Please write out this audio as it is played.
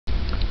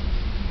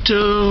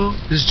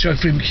This is Chuck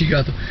from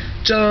Kigato.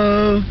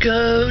 Don't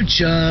go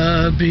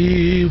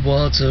chubby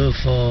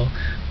waterfall.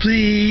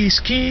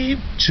 Please keep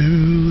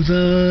to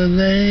the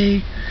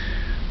lake.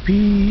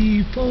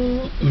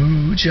 People,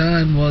 ooh,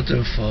 John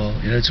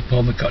Waterfall. You know, it's a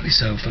Paul McCartney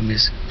song from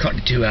his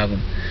McCartney 2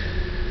 album.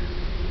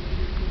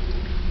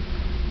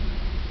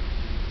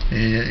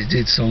 And it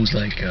did songs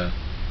like,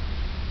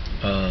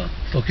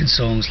 fucking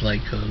songs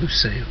like, let's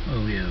say,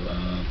 oh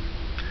yeah,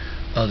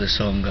 other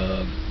song,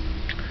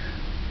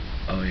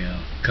 oh yeah,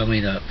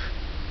 Coming Up.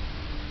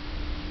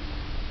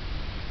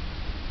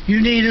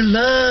 You need a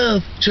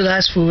love to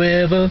last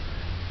forever.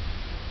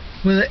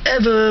 Will it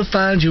ever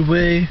find your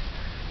way?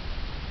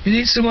 You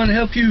need someone to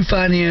help you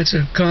find the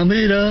answer.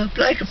 Coming up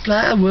like a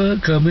flower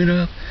coming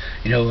up.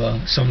 You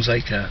know, songs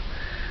like,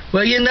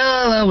 well, you know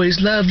I'll always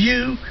love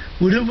you.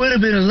 Would have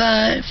been a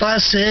lie if I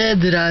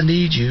said that I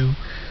need you.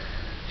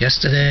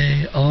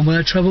 Yesterday, all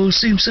my troubles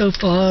seem so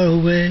far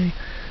away.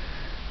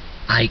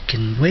 I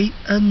can wait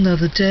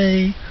another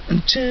day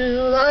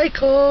until I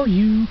call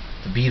you.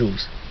 The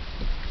Beatles.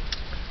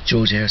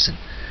 George Harrison.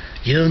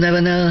 You'll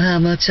never know how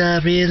much I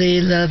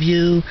really love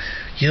you.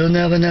 You'll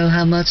never know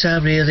how much I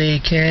really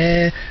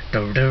care.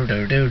 Do do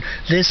do do.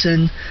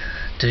 Listen,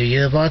 do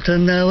you want to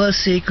know a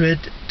secret?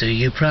 Do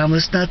you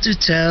promise not to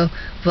tell?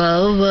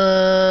 Whoa,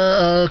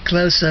 whoa,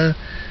 closer.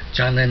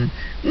 John Lennon.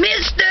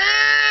 Mr.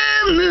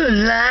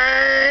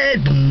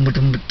 Moonlight. Boom,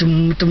 boom,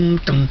 boom, boom,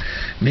 boom.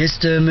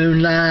 Mr.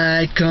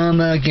 Moonlight, come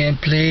again,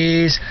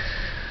 please.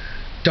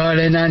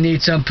 Darling, I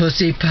need some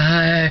pussy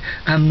pie.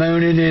 I'm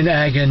moaning in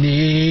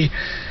agony.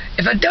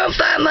 If I don't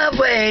find my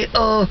way,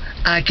 oh,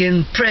 I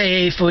can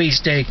pray for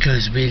each day,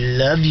 'cause we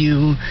love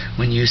you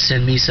when you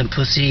send me some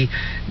pussy,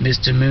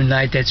 Mr.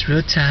 Moonlight, that's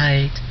real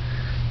tight.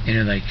 You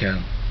know, like a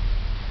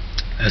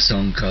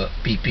song called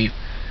Beep Beep.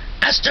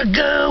 Asked a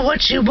girl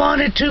what she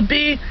wanted to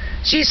be.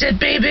 She said,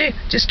 baby,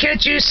 just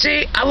can't you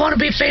see? I want to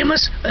be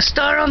famous, a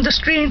star on the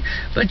screen,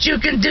 but you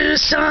can do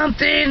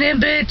something in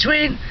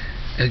between.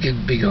 It'll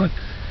be going.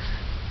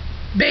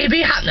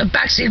 Baby, hop in the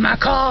backseat of my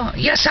car.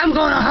 Yes, I'm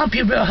gonna hump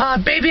you real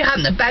hard. Baby, hop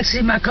in the backseat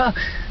of my car.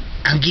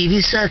 I'll give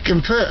you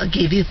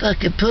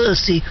fucking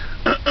pussy.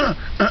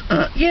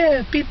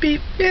 Yeah, beep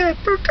beep. Yeah.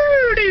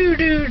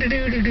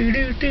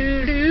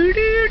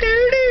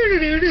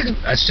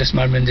 That's just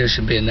my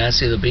rendition being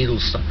nasty of the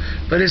Beatles stuff.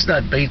 But it's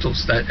not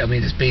Beatles. I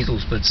mean, it's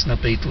Beatles, but it's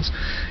not Beatles.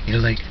 You know,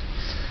 like.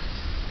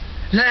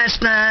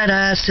 Last night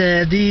I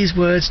said these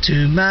words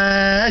to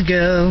my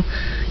girl.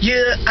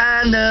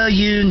 I know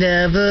you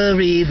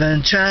never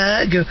even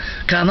tried, girl.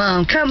 Come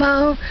on,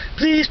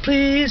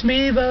 please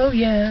me, oh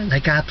yeah.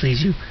 Like I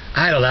please you.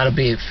 I had a lot of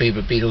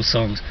favorite Beatles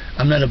songs.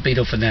 I'm not a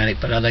Beatle fanatic,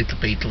 but I like the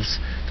Beatles.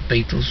 The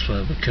Beatles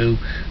were cool.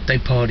 They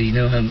party, you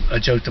know. I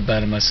joked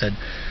about them. I said,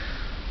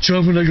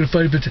 John, we're not gonna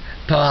fight, but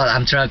Paul,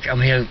 I'm drunk.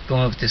 I'm here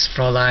going with this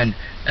Fraulein.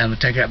 I'm gonna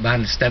take her out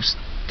behind the steps.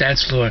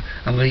 Dance floor,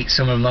 I'm gonna eat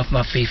some of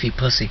my fifi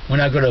pussy. We're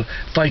not gonna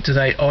fight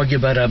tonight, argue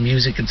about our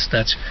music and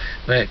such,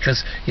 but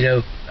because you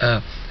know,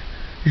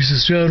 he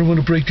says, yeah, I don't want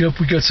to break up.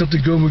 We got something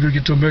going. We're gonna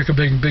get to America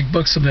making big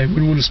bucks someday. We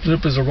don't want to split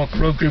up as a rock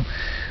and roll group.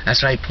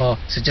 That's right, Paul.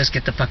 So just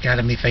get the fuck out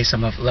of me face.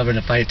 I'm a lover and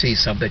a fighter to you,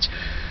 son bitch.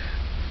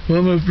 Well,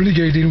 I'm a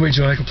renegade anyway,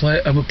 John.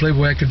 I'm a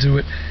playboy. I can do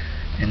it.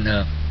 And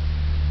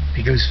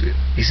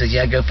he said,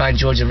 yeah, go find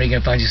George and Ringo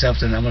and find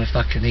yourself, and I'm gonna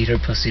fucking eat her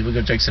pussy. We're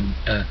gonna drink some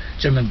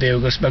German beer,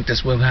 we're gonna smoke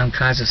this Wilhelm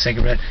Kaiser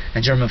cigarette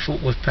and German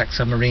Wolfpack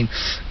submarine,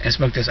 and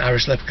smoke this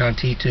Irish leprechaun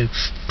tea too.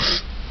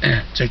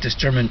 Drink this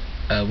German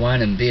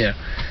wine and beer.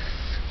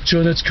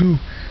 John, that's cool.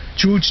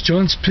 George,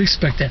 John's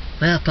Spectre.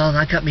 Well, Paul,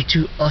 I got me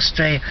 2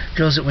 Australia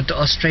girls that went to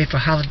Australia for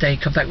holiday,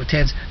 come back with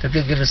 10s. They're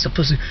gonna give us some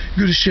pussy.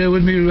 You gonna share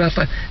with me or I'll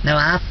find? No,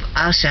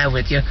 I'll share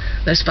with you.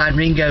 Let's find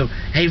Ringo.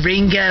 Hey,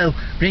 Ringo,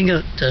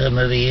 I'm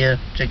over here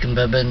drinking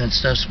bourbon and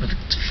stuff with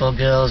 4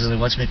 girls, and they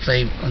watch me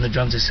play on the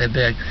drums.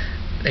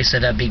 They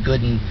said I'd be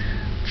good in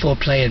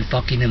foreplay and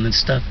fucking them and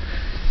stuff.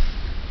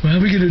 Well, how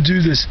are we gonna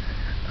do this?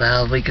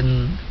 Well, we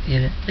can,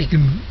 you know, we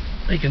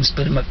can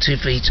split them up 2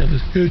 for each of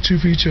us. Yeah, 2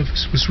 for each of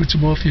us. We'll switch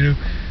them off, you know,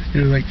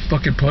 like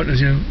fucking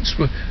partners, you know.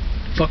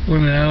 Fuck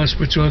women now,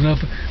 switch on up.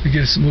 We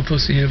get some more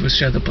pussy, you know, we'll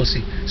share the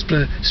pussy.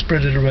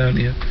 Spread it around,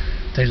 you know.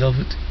 They love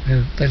it. You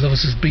know, they love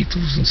us as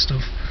Beatles and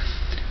stuff.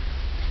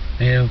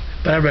 You know,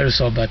 but I read a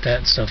song about that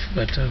and stuff,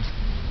 but,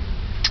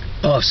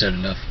 I've said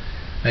enough.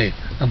 Hey,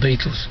 I'm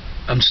Beatles.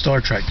 I'm Star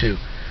Trek, too.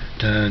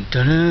 Dun,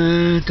 dun,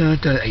 dun, dun,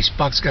 dun. Hey,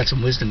 Spock's got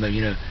some wisdom, but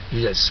you know,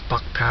 you that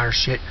Spock power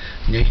shit.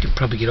 You know, you can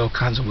probably get all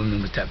kinds of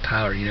women with that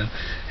power. You know,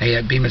 hey,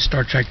 that beam of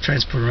Star Trek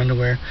transporter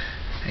underwear,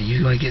 and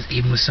you want to get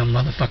even with some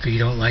motherfucker you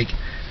don't like.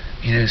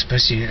 You know,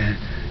 especially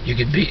you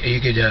could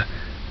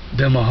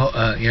build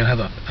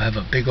have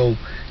a big old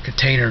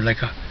container,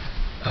 like a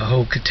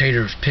whole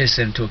container of piss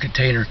into a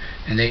container,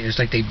 and it's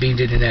like they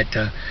beamed it in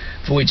that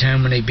voyage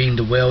home when they beamed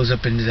the whales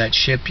up into that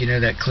ship, you know,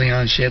 that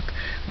Cleon ship,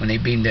 when they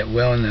beamed that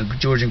well, and the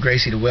George and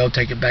Gracie, the whale,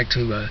 take it back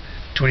to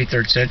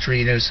 23rd century,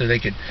 you know, so they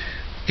could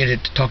get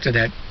it to talk to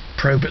that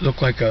probe. It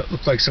looked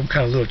like some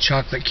kind of little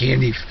chocolate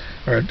candy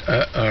or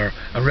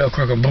a rail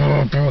car going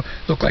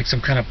look like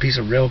some kind of piece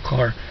of rail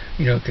car,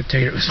 you know,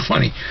 container. It was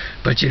funny,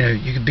 but you know,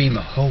 you could beam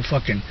a whole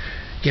fucking,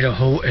 get a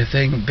whole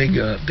thing, big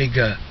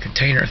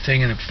container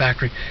thing in a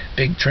factory,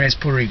 big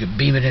transporter. You could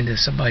beam it into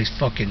somebody's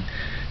fucking,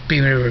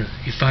 beam it over.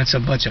 You find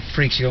some bunch of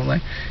freaks you don't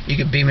like, you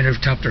could beam it over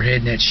top their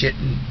head, and that shit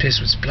and piss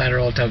would splatter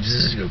all the time.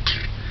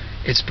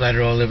 It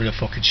splattered all over the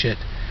fucking shit.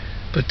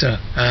 But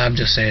I'm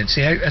just saying,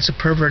 see, that's a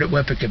perverted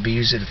weapon could be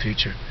used in the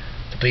future.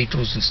 The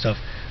Beatles and stuff.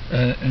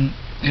 And,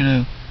 you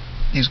know,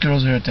 these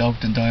girls are at the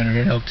Elkton Diner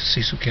here in Elkton,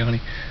 Cecil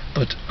County.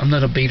 But I'm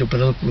not a Beatle, but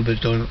I look a little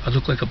bit, I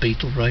look like a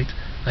Beatle, right?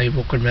 I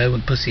walk around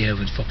with pussy out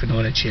and fucking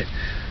all that shit.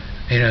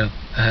 You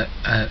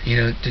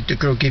know, did the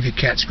girl give you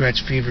cat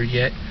scratch fever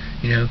yet?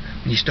 You know,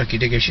 when you stuck your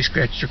dick out, she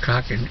scratched your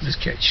cock and this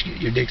cat,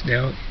 your dick's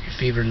now, you're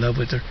fever in love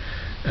with her.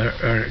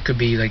 Or it could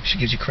be like she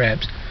gives you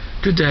crabs.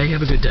 Good day,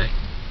 have a good day.